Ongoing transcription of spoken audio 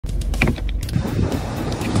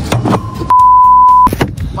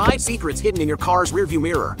5 secrets hidden in your car's rearview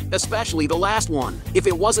mirror, especially the last one. If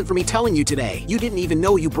it wasn't for me telling you today, you didn't even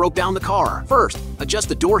know you broke down the car. First, adjust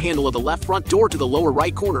the door handle of the left front door to the lower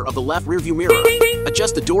right corner of the left rearview mirror.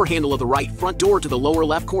 Adjust the door handle of the right front door to the lower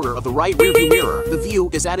left corner of the right rearview mirror. The view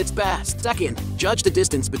is at its best. Second, judge the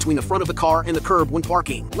distance between the front of the car and the curb when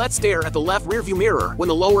parking. Let's stare at the left rearview mirror when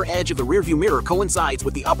the lower edge of the rearview mirror coincides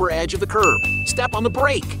with the upper edge of the curb. Step on the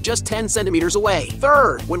brake, just 10 centimeters away.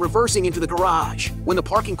 Third, when reversing into the garage, when the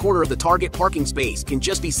parking corner of the target parking space can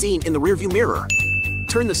just be seen in the rearview mirror,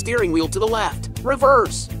 turn the steering wheel to the left.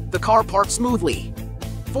 Reverse. The car parks smoothly.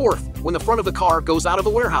 Fourth, when the front of the car goes out of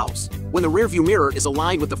the warehouse. When the rearview mirror is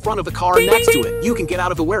aligned with the front of the car next to it, you can get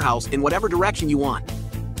out of the warehouse in whatever direction you want.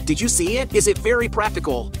 Did you see it? Is it very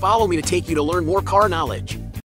practical? Follow me to take you to learn more car knowledge.